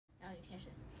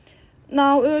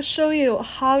Now we'll show you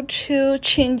how to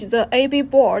change the AB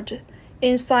board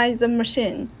inside the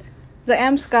machine, the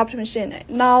SincoSculpt machine.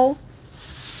 Now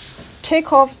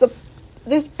take off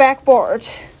this backboard,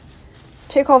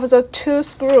 take off the 2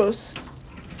 screws.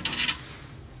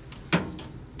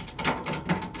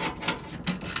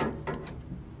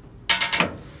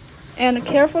 And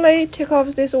carefully take off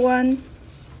this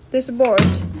board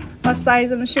outside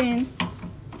the machine.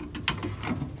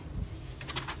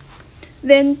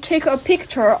 Then take a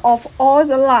picture of all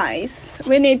the lines.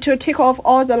 We need to take off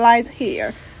all the lines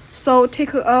here. So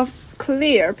take a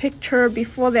clear picture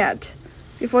before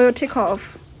you take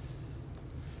off.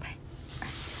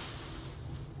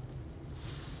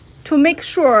 To make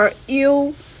sure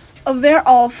you aware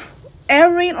of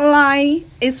every line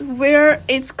is where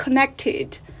it's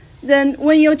connected. Then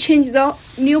when you change the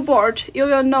new board, you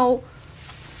will know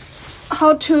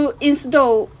how to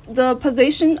install the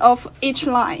position of each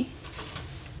line.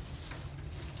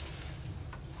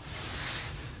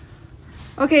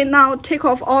 Okay, now take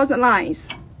off all the lines.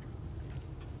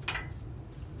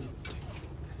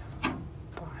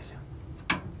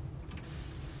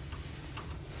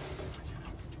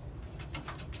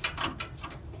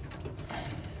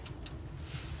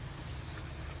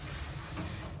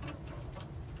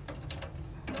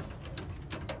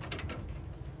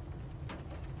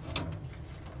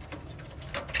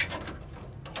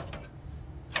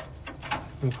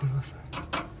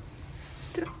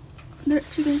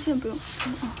这根线不用。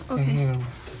OK。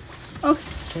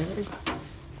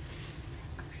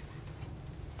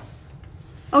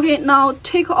Okay, now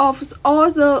take off all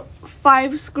the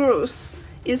 5 screws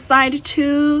inside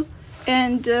 2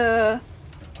 and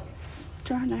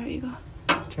这儿哪有一个？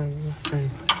这儿一个，这儿一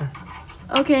个，这儿。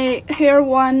Okay, here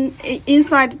 1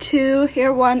 inside 2,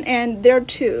 here 1 and there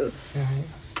 2.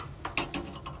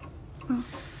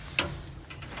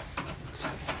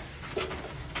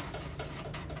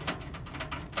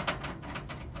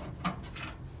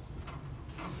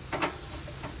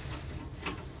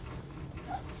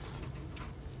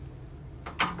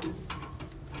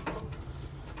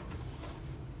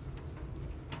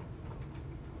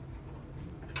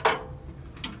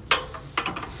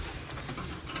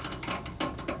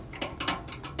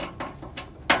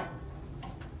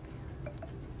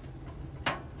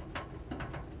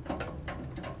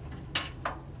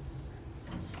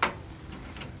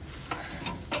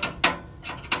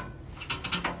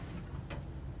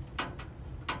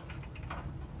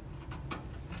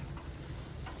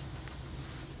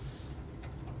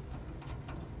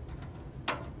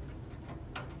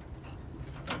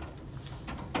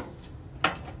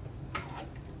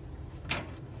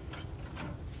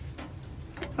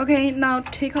 Okay, now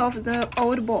take off the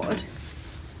old board.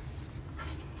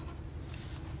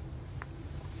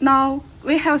 Now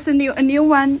we have sent you a new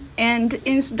one and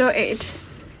install it.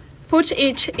 Put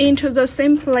it into the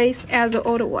same place as the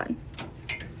old one.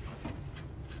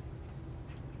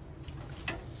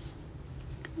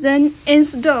 Then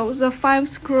install the 5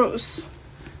 screws.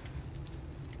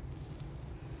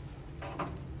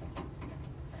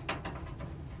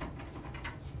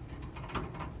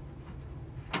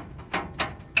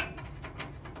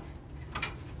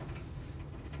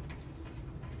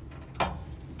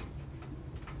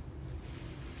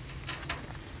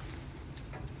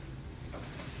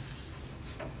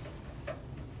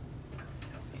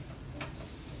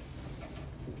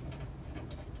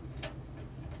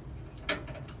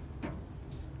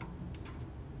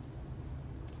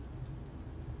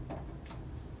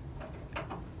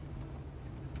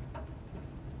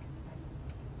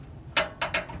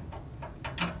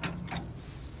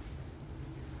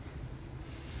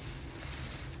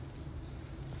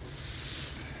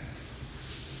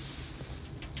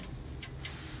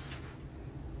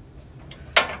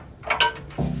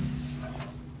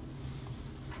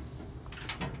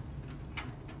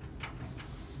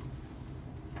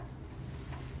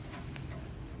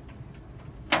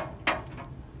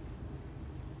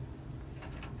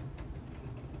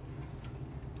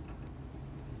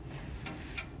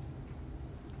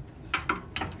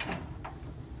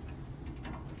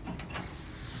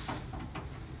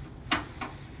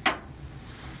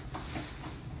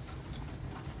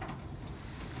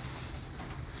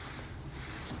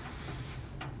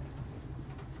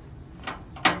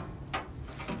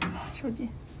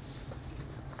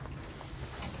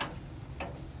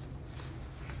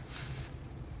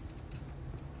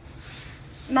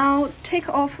 Now take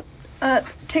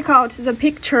out the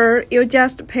picture you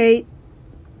just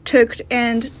took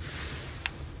and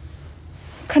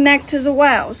connect the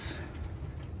wires.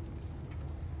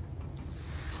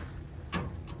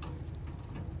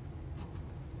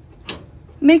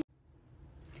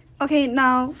 Okay,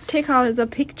 now take out the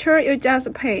picture you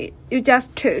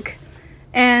just took,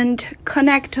 and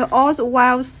connect all the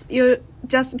wires you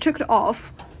just took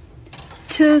off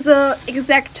to the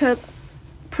exact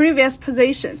previous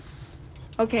position.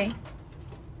 Okay.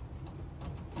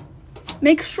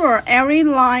 Make sure every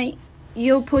line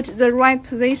you put the right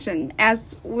position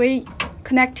as we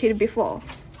connected before.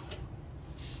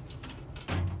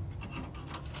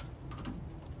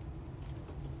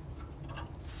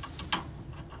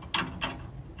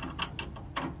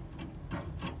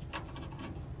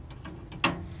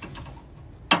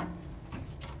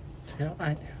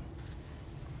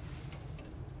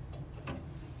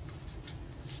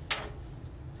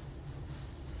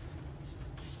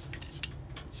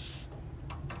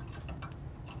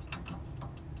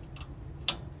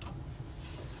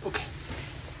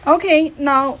 Okay,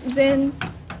 now then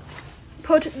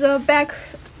put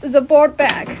the board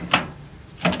back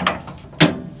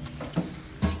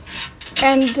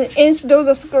and install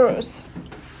the screws.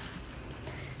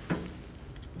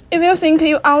 If you think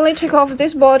you only take off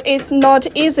this board, it's not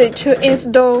easy to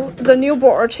install the new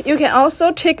board. You can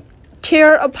also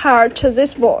tear apart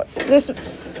this board, this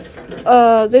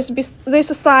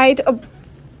side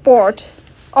board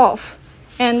off,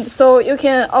 and so you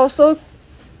can also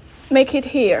make it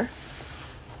here.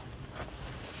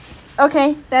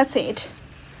 Okay, that's it.